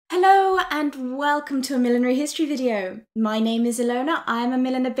Hello and welcome to a millinery history video. My name is Ilona, I am a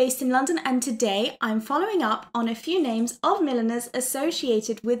milliner based in London, and today I'm following up on a few names of milliners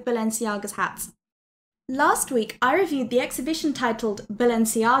associated with Balenciaga's hats. Last week I reviewed the exhibition titled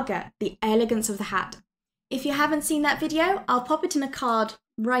Balenciaga, The Elegance of the Hat. If you haven't seen that video, I'll pop it in a card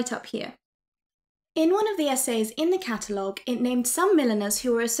right up here. In one of the essays in the catalogue, it named some milliners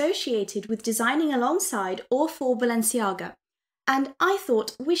who were associated with designing alongside or for Balenciaga, and I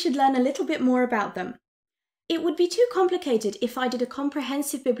thought we should learn a little bit more about them. It would be too complicated if I did a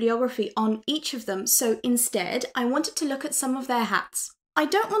comprehensive bibliography on each of them, so instead I wanted to look at some of their hats. I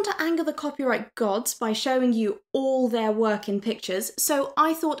don't want to anger the copyright gods by showing you all their work in pictures, so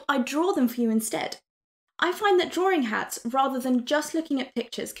I thought I'd draw them for you instead. I find that drawing hats, rather than just looking at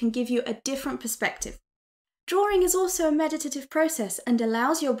pictures, can give you a different perspective. Drawing is also a meditative process and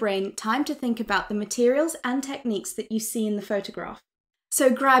allows your brain time to think about the materials and techniques that you see in the photograph. So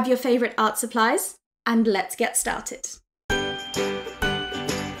grab your favourite art supplies and let's get started.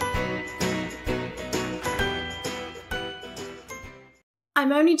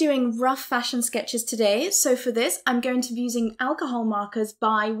 I'm only doing rough fashion sketches today, so for this I'm going to be using alcohol markers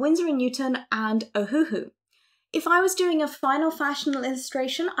by Winsor & Newton and Ohuhu. If I was doing a final fashion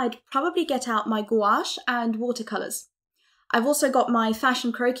illustration, I'd probably get out my gouache and watercolours. I've also got my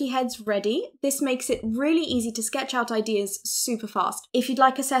fashion croquis heads ready. This makes it really easy to sketch out ideas super fast. If you'd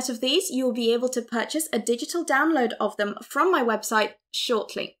like a set of these, you'll be able to purchase a digital download of them from my website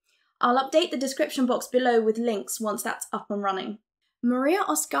shortly. I'll update the description box below with links once that's up and running. Maria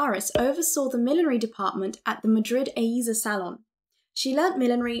Oscaris oversaw the millinery department at the Madrid Aiza salon. She learnt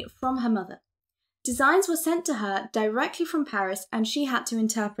millinery from her mother. Designs were sent to her directly from Paris and she had to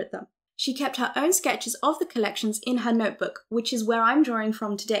interpret them. She kept her own sketches of the collections in her notebook, which is where I'm drawing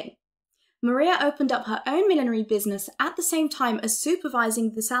from today. Maria opened up her own millinery business at the same time as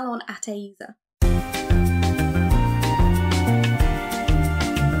supervising the salon at Aiza.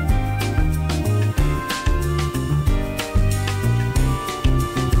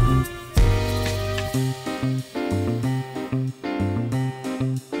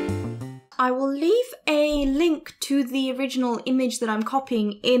 I will leave a link to the original image that I'm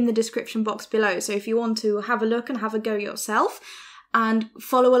copying in the description box below, so if you want to have a look and have a go yourself and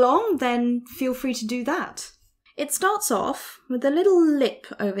follow along, then feel free to do that. It starts off with a little lip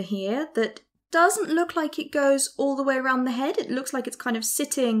over here that doesn't look like it goes all the way around the head. It looks like it's kind of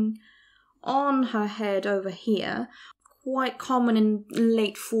sitting on her head over here, quite common in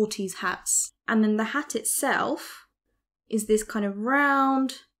late 40s hats. And then the hat itself is this kind of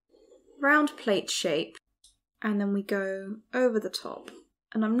round plate shape, and then we go over the top.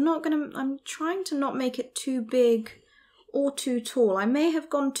 And I'm trying to not make it too big or too tall. I may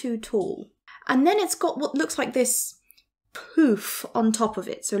have gone too tall. And then it's got what looks like this poof on top of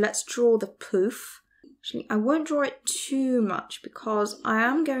it. So let's draw the poof. Actually, I won't draw it too much because I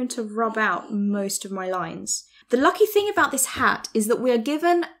am going to rub out most of my lines. The lucky thing about this hat is that we are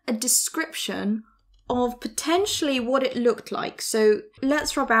given a description of potentially what it looked like. So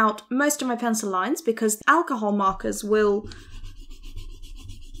let's rub out most of my pencil lines because alcohol markers will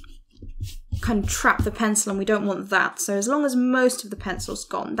kind of trap the pencil and we don't want that. So as long as most of the pencil's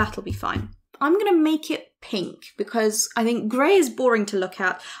gone, that'll be fine. I'm going to make it pink because I think grey is boring to look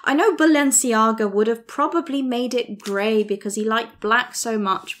at. I know Balenciaga would have probably made it grey because he liked black so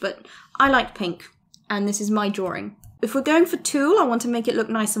much, but I like pink and this is my drawing. If we're going for tulle, I want to make it look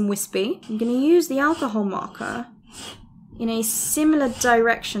nice and wispy. I'm going to use the alcohol marker in a similar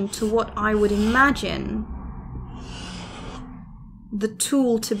direction to what I would imagine the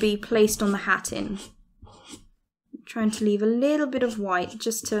tulle to be placed on the hat in. I'm trying to leave a little bit of white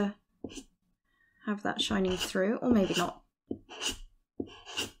just to have that shining through, or maybe not.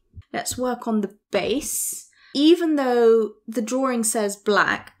 Let's work on the base. Even though the drawing says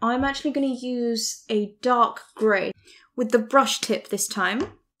black, I'm actually going to use a dark grey with the brush tip this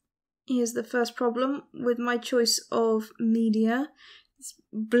time. Here's the first problem with my choice of media. It's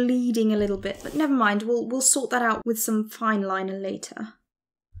bleeding a little bit, but never mind, we'll sort that out with some fine liner later.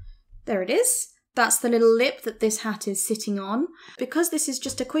 There it is. That's the little lip that this hat is sitting on. Because this is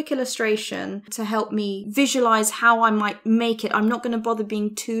just a quick illustration to help me visualize how I might make it, I'm not going to bother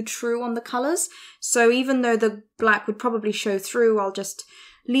being too true on the colors. So even though the black would probably show through, I'll just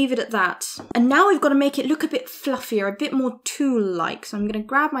leave it at that. And now we've got to make it look a bit fluffier, a bit more tulle-like. So I'm going to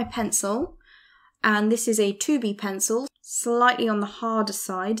grab my pencil, and this is a 2B pencil, slightly on the harder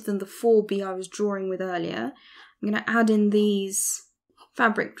side than the 4B I was drawing with earlier. I'm going to add in these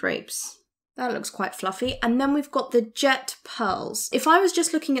fabric drapes. That looks quite fluffy. And then we've got the jet pearls. If I was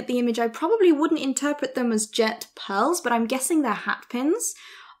just looking at the image, I probably wouldn't interpret them as jet pearls, but I'm guessing they're hat pins.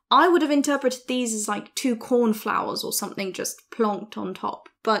 I would have interpreted these as like two cornflowers or something just plonked on top.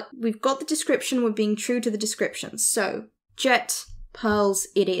 But we've got the description, we're being true to the description. So, jet pearls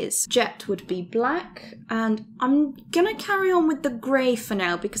it is. Jet would be black, and I'm gonna carry on with the grey for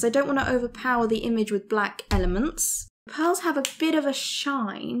now because I don't want to overpower the image with black elements. Pearls have a bit of a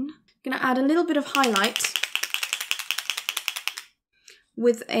shine. I'm gonna add a little bit of highlight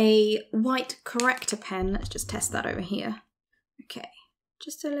with a white corrector pen. Let's just test that over here. Okay,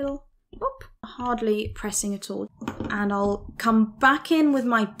 just a little, whoop, hardly pressing at all. And I'll come back in with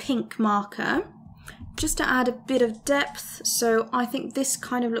my pink marker just to add a bit of depth. So I think this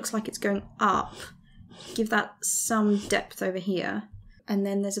kind of looks like it's going up. Give that some depth over here. And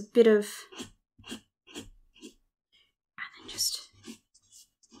then there's a bit of,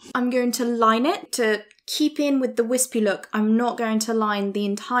 I'm going to line it to keep in with the wispy look. I'm not going to line the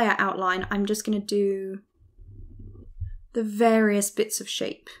entire outline. I'm just going to do the various bits of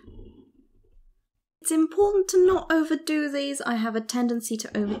shape. It's important to not overdo these. I have a tendency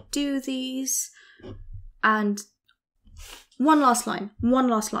to overdo these. And one last line.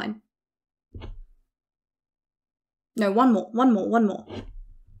 No, one more.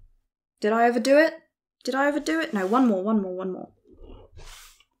 Did I overdo it? No, one more.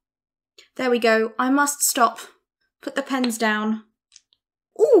 There we go. I must stop. Put the pens down.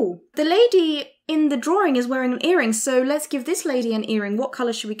 Ooh, the lady in the drawing is wearing an earring, so let's give this lady an earring. What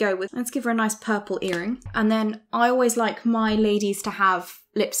colour should we go with? Let's give her a nice purple earring. And then I always like my ladies to have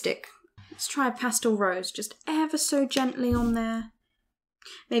lipstick. Let's try a pastel rose, just ever so gently on there.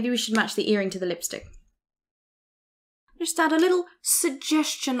 Maybe we should match the earring to the lipstick. Just add a little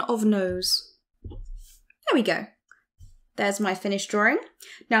suggestion of nose. There we go. There's my finished drawing.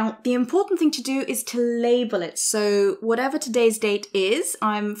 Now, the important thing to do is to label it. So whatever today's date is,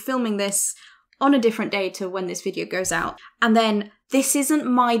 I'm filming this on a different day to when this video goes out. And then this isn't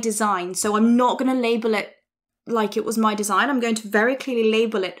my design, so I'm not going to label it like it was my design. I'm going to very clearly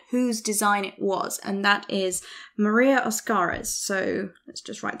label it whose design it was, and that is Maria Oscar's. So let's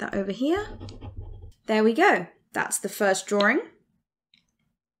just write that over here. There we go. That's the first drawing.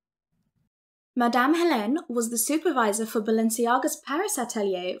 Madame Helene was the supervisor for Balenciaga's Paris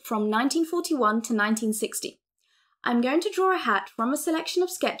atelier from 1941 to 1960. I'm going to draw a hat from a selection of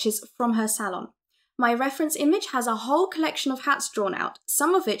sketches from her salon. My reference image has a whole collection of hats drawn out,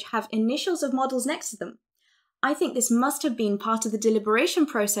 some of which have initials of models next to them. I think this must have been part of the deliberation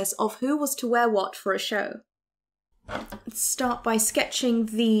process of who was to wear what for a show. Let's start by sketching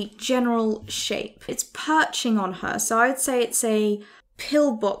the general shape. It's perching on her, so I'd say it's a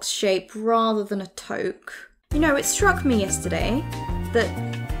pillbox shape rather than a toque. You know, it struck me yesterday that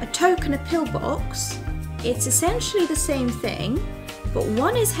a toque and a pillbox, it's essentially the same thing, but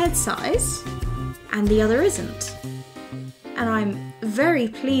one is head size and the other isn't. And I'm very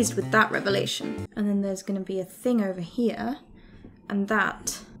pleased with that revelation. And then there's going to be a thing over here, and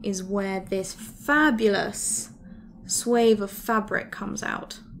that is where this fabulous swathe of fabric comes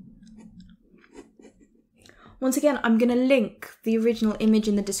out. Once again, I'm going to link the original image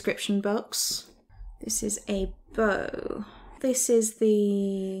in the description box. This is a bow. This is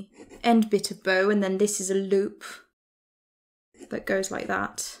the end bit of bow, and then this is a loop that goes like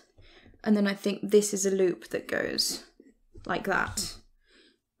that. And then I think this is a loop that goes like that.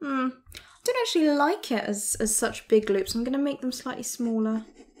 I don't actually like it as such big loops. I'm going to make them slightly smaller.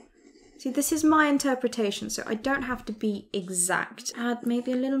 See, this is my interpretation, so I don't have to be exact. Add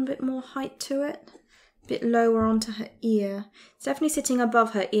maybe a little bit more height to it. Bit lower onto her ear. It's definitely sitting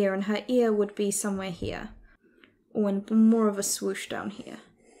above her ear, and her ear would be somewhere here. Or more of a swoosh down here.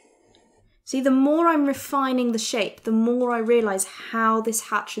 See, the more I'm refining the shape, the more I realise how this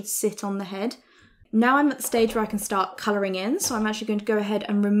hat should sit on the head. Now I'm at the stage where I can start colouring in, so I'm actually going to go ahead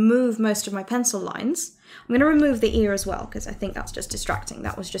and remove most of my pencil lines. I'm going to remove the ear as well, because I think that's just distracting.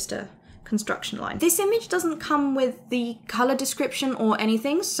 That was just a construction line. This image doesn't come with the colour description or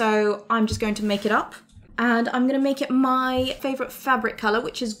anything, so I'm just going to make it up. And I'm going to make it my favourite fabric colour,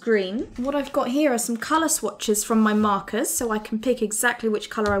 which is green. What I've got here are some colour swatches from my markers, so I can pick exactly which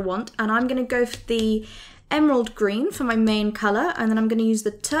colour I want. And I'm going to go for the emerald green for my main colour, and then I'm going to use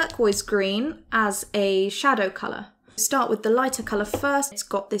the turquoise green as a shadow colour. Start with the lighter colour first. It's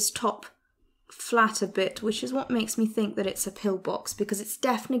got this top flatter bit, which is what makes me think that it's a pillbox, because it's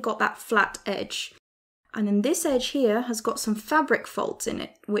definitely got that flat edge. And then this edge here has got some fabric folds in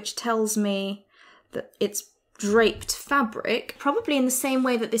it, which tells me that it's draped fabric, probably in the same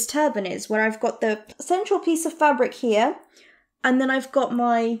way that this turban is, where I've got the central piece of fabric here, and then I've got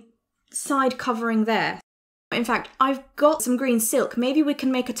my side covering there. In fact, I've got some green silk. Maybe we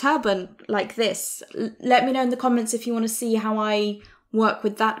can make a turban like this. Let me know in the comments if you want to see how I work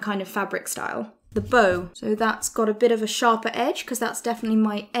with that kind of fabric style. The bow, so that's got a bit of a sharper edge because that's definitely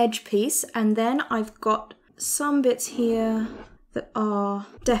my edge piece. And then I've got some bits here that are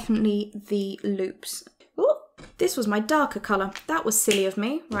definitely the loops. Oh, this was my darker colour. That was silly of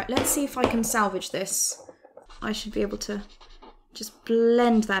me. Right, let's see if I can salvage this. I should be able to just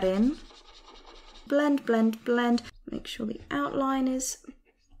blend that in. Blend, blend, blend. Make sure the outline is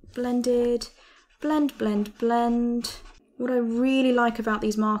blended. Blend, blend, blend. What I really like about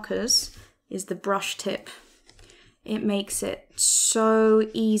these markers is the brush tip. It makes it so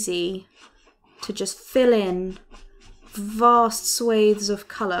easy to just fill in vast swathes of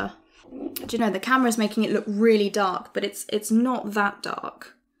colour. Do you know, the camera's making it look really dark, but it's not that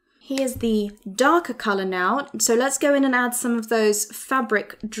dark. Here's the darker colour now. So let's go in and add some of those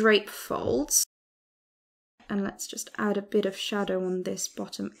fabric drape folds. And let's just add a bit of shadow on this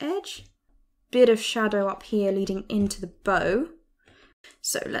bottom edge. Bit of shadow up here leading into the bow.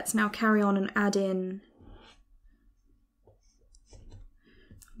 So let's now carry on and add in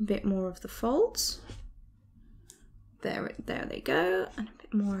a bit more of the folds. There they go, and a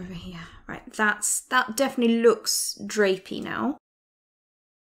bit more over here. Right, that definitely looks drapey now.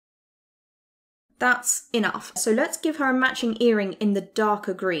 That's enough. So let's give her a matching earring in the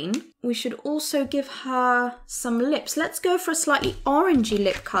darker green. We should also give her some lips. Let's go for a slightly orangey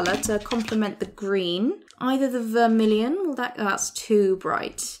lip colour to complement the green. Either the vermilion, well that's too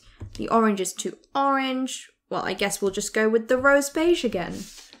bright. The orange is too orange. Well, I guess we'll just go with the rose beige again.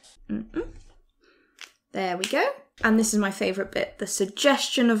 There we go. And this is my favourite bit, the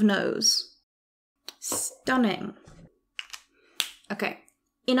suggestion of nose. Stunning. Okay.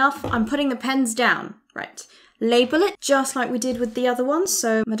 Enough, I'm putting the pens down. Right, label it just like we did with the other ones.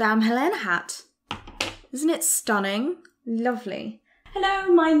 So, Madame Helena hat. Isn't it stunning? Lovely.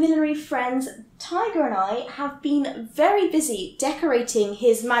 Hello, my millinery friends. Tiger and I have been very busy decorating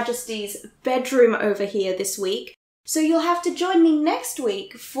His Majesty's bedroom over here this week. So you'll have to join me next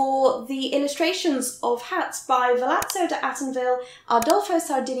week for the illustrations of hats by Velazzo de Attenville, Ardolfo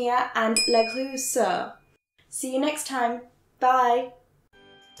Sardinia and Legru Sur. See you next time. Bye.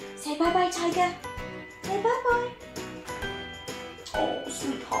 Say bye-bye, Tiger. Say bye-bye. Oh,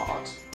 sweetheart.